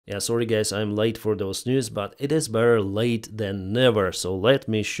Yeah, sorry guys, I'm late for those news, but it is better late than never. So let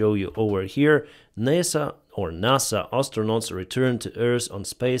me show you over here. NASA astronauts returned to Earth on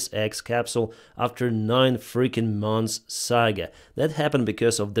SpaceX capsule after 9 freaking months saga. That happened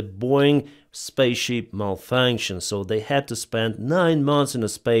because of the Boeing spaceship malfunction, so they had to spend 9 months in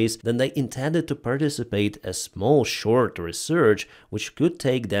space. Then they intended to participate a small short research which could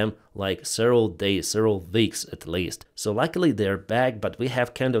take them like several days, several weeks at least. So luckily they're back, but we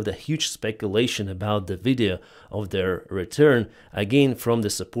have kind of the huge speculation about the video of their return, again from the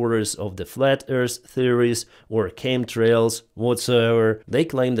supporters of the flat earth theories or chemtrails whatsoever. They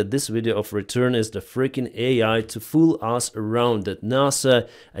claim that this video of return is the freaking AI to fool us around, that NASA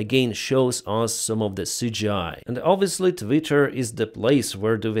again shows us some of the CGI. And obviously Twitter is the place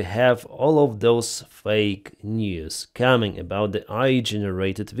where do we have all of those fake news coming about the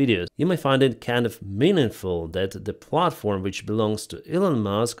AI-generated videos. You may find it kind of meaningful that the platform which belongs to Elon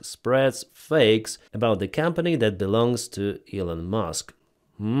Musk spreads fakes about the company that belongs to Elon Musk.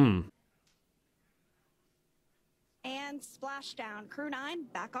 And splashdown, Crew 9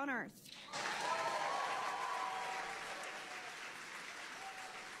 back on Earth.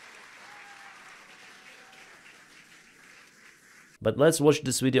 But let's watch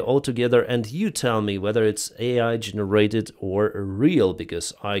this video all together and you tell me whether it's AI generated or real,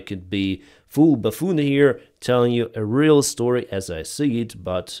 because I could be full buffoon here telling you a real story as I see it,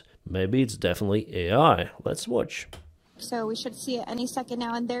 but maybe it's definitely AI. Let's watch. So we should see it any second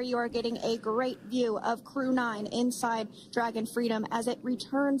now, and there you are getting a great view of Crew 9 inside Dragon Freedom as it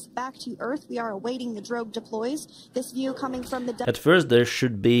returns back to Earth. We are awaiting the drogue deploys. This view coming from the... At first there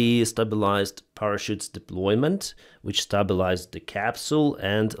should be stabilized parachutes deployment, which stabilized the capsule,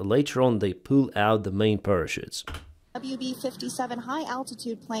 and later on they pull out the main parachutes. WB-57 high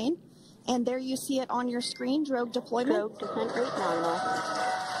altitude plane, and there you see it on your screen, drogue deployment. Drogue descent rate nominal.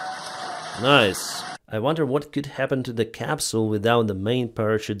 Nice. I wonder what could happen to the capsule without the main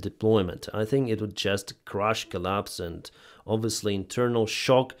parachute deployment. I think it would just crash, collapse, and obviously internal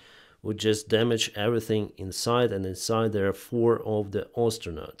shock would just damage everything inside, and inside there are 4 of the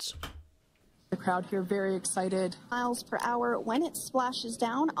astronauts. The crowd here very excited. Miles per hour when it splashes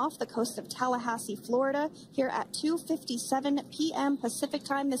down off the coast of Tallahassee, Florida, here at 2:57 p.m. Pacific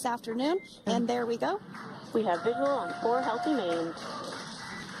time this afternoon. And there we go. We have visual on 4 healthy mains.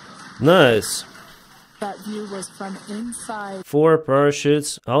 Nice. That view was from inside. 4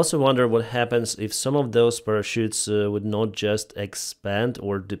 parachutes. I also wonder what happens if some of those parachutes would not just expand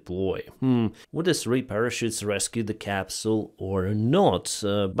or deploy. Would the 3 parachutes rescue the capsule or not?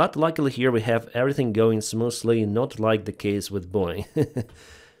 But luckily here we have everything going smoothly, not like the case with Boeing.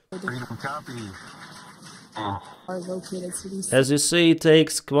 Are located, so As you see, it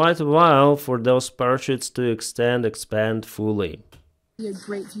takes quite a while for those parachutes to expand fully. a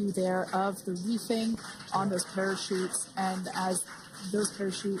great view there of the reefing on those parachutes, and as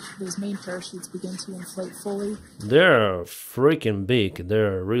those main parachutes begin to inflate fully. They're freaking big,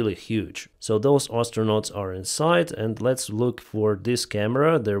 they're really huge. So those astronauts are inside, and let's look for this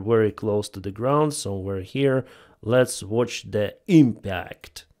camera. They're very close to the ground, so we're here. Let's watch the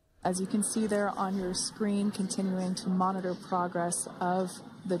impact. As you can see there on your screen, continuing to monitor progress of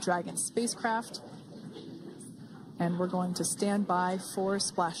the Dragon spacecraft. And we're going to stand by for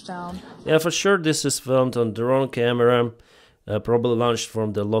splashdown. Yeah, for sure this is filmed on drone camera, probably launched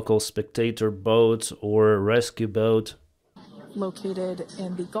from the local spectator boat or rescue boat. Located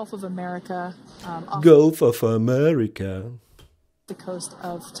in the Gulf of America. Gulf of America. The coast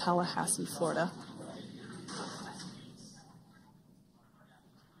of Tallahassee, Florida.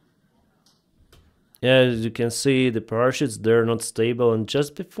 Yeah, as you can see, the parachutes, they're not stable, and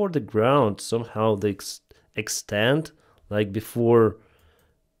just before the ground, somehow they extend, like before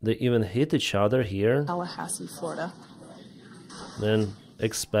they even hit each other here. Tallahassee, Florida. Then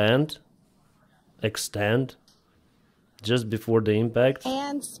expand, extend, just before the impact.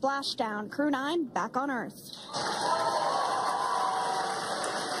 And splashdown, Crew 9 back on Earth.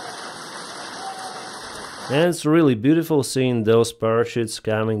 And it's really beautiful seeing those parachutes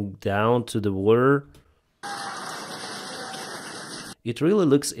coming down to the water. It really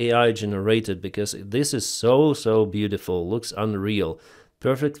looks AI generated because this is so beautiful, looks unreal.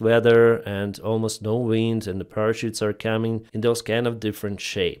 Perfect weather and almost no wind, and the parachutes are coming in those kind of different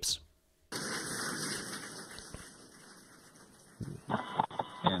shapes.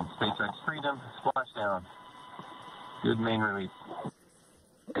 And SpaceX Freedom, splashdown. Good main release.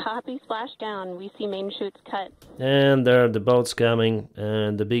 Copy, splashdown. We see main chutes cut. And there are the boats coming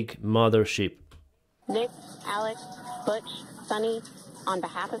and the big mothership. Nick, Alex, Butch, Sunny, on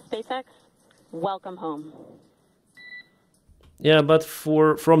behalf of SpaceX, welcome home. Yeah, but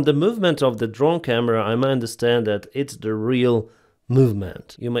from the movement of the drone camera, I might understand that it's the real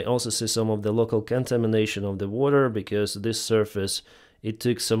movement. You may also see some of the local contamination of the water because this surface, it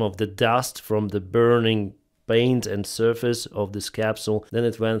took some of the dust from the burning paint and surface of this capsule, then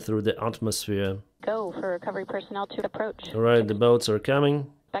it went through the atmosphere. Go for recovery personnel to approach. Alright, the boats are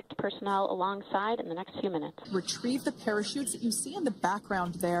coming. Expect personnel alongside in the next few minutes. Retrieve the parachutes that you see in the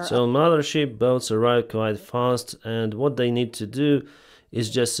background there. So mothership boats arrive quite fast, and what they need to do is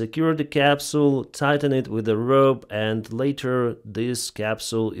just secure the capsule, tighten it with a rope, and later this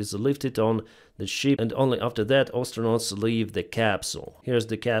capsule is lifted on the ship, and only after that astronauts leave the capsule. Here's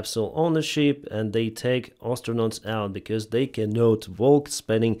the capsule on the ship, and they take astronauts out because they cannot walk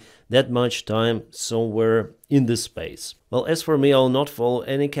spending that much time somewhere in the space. Well, as for me, I'll not follow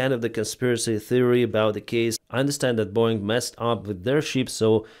any kind of the conspiracy theory about the case. I understand that Boeing messed up with their ship,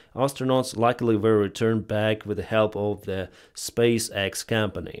 so astronauts luckily were returned back with the help of the SpaceX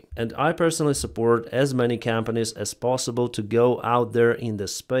company. And I personally support as many companies as possible to go out there in the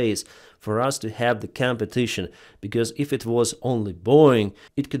space for us to have the competition, because if it was only Boeing,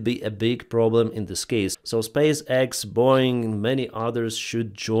 it could be a big problem in this case. So SpaceX, Boeing, many others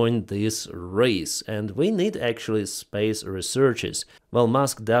should join this race, and we need actually space researchers. Well,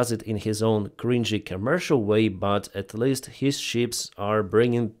 Musk does it in his own cringy commercial way, but at least his ships are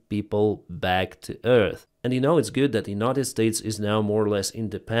bringing people back to Earth. And you know, it's good that the United States is now more or less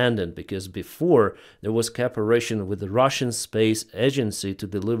independent, because before there was cooperation with the Russian space agency to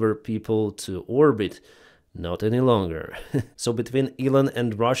deliver people to orbit. Not any longer. So between Elon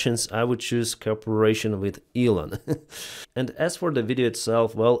and Russians, I would choose cooperation with Elon. And as for the video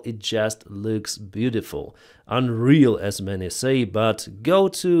itself, well, it just looks beautiful. Unreal, as many say, but go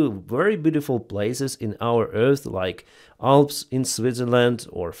to very beautiful places in our Earth, like Alps in Switzerland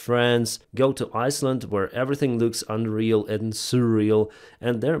or France. Go to Iceland, where everything looks unreal and surreal.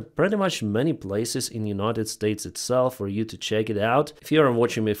 And there are pretty much many places in United States itself for you to check it out if you are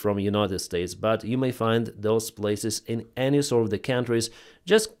watching me from United States, but you may find those places in any sort of the countries.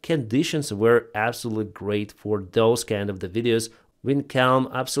 Just conditions were absolutely great for those kind of the videos. Wind calm,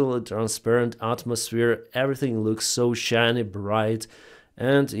 absolutely transparent atmosphere, everything looks so shiny, bright,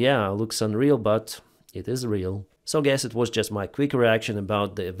 and yeah, looks unreal, but it is real. So guys, it was just my quick reaction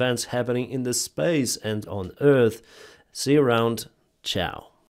about the events happening in the space and on Earth. See you around. Ciao.